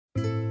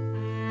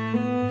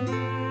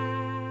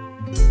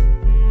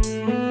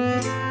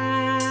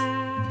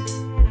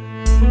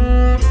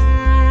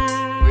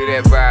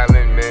That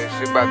violin, man,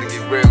 shit about to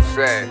get real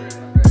sad,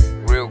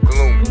 real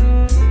gloomy.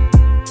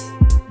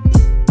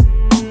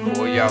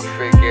 For y'all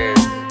fake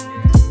ass,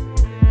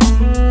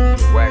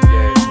 whack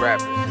ass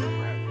rappers.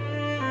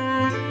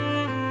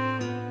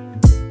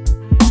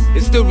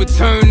 It's the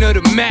return of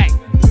the Mac.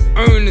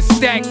 Earn the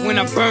stack when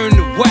I burn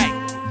the whack.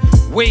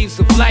 Waves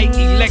of light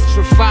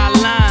electrify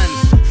lines.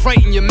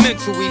 Frighten your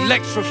mental,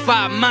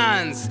 electrify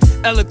minds.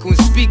 Eloquent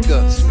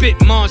speaker, spit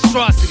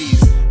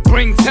monstrosities.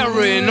 Bring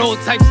terror in all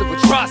types of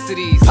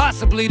atrocities.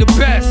 Possibly the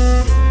best,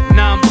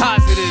 now I'm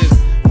positive.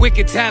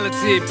 Wicked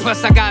talented,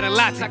 plus I got a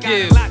lot to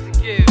give.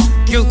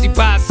 Guilty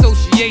by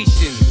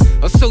association,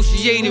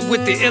 associated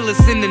with the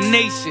illest in the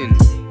nation.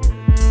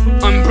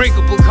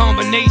 Unbreakable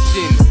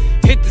combination.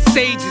 Hit the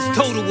stage is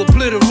total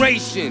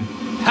obliteration.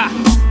 Ha,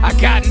 I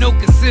got no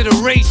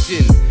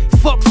consideration.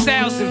 Fuck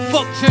styles and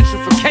fuck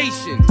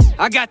gentrification.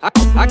 I got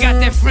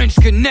that French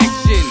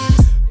connection.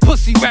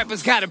 Pussy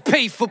rappers gotta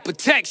pay for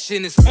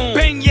protection. It's on.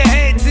 Bang your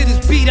head to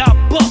this beat I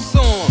bust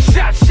on.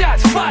 Shots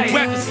fired.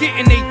 Rappers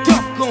getting they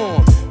duck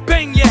on.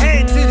 Bang your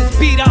head to this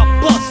beat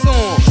I bust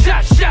on.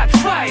 Shots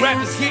fired.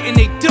 Rappers getting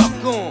they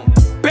duck on.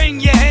 Bang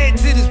your head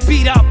to this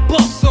beat I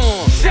bust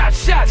on.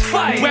 Shots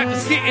fired.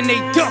 Rappers getting they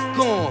duck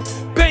on.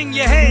 Bang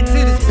your head to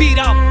this beat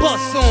I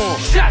bust on.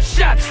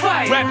 Shots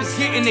fired. Rappers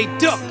getting they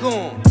duck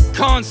on.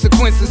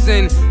 Consequences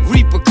and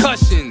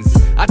repercussions.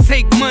 I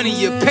take money,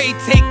 you pay,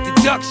 take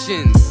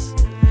deductions.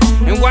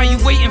 And while you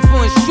waiting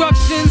for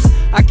instructions,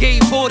 I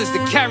gave orders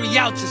to carry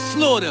out your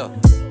slaughter.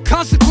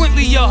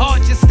 Consequently, your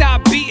heart just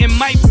stopped beating.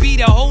 Might be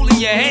the hole in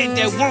your head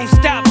that won't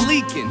stop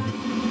leaking.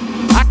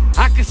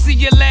 I can see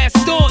your last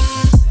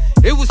thoughts.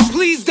 It was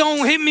please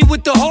don't hit me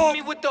with the hawk.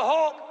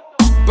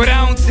 But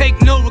I don't take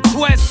no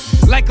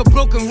requests. Like a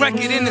broken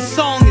record in the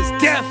song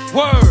is death.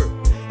 Word.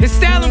 His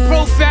style and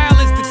profile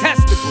is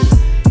detestable.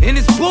 And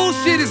his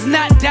bullshit is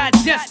not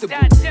digestible.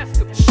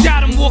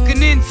 Shot him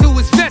walking into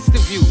his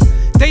vestibule.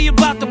 They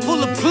about to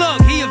pull a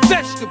plug, he a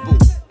vegetable.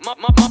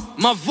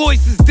 My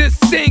voice is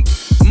distinct.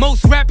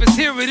 Most rappers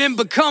hear it and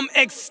become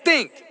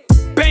extinct.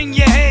 Bang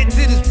your head to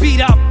this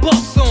beat I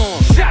bust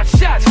on.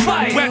 Shots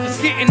fired.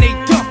 Rappers getting they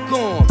duck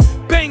on.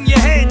 Bang your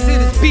head to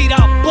this beat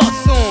I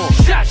bust on.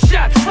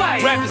 Shots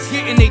fired. Rappers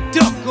getting they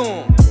duck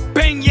on.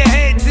 Bang your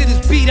head to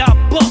this beat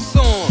I bust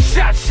on.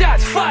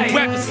 Shots fired.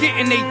 Rappers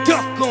getting they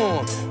duck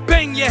on.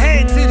 Bang your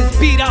head to this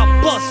beat I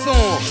bust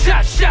on.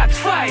 Shots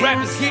fired.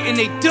 Rappers getting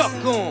they duck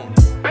on.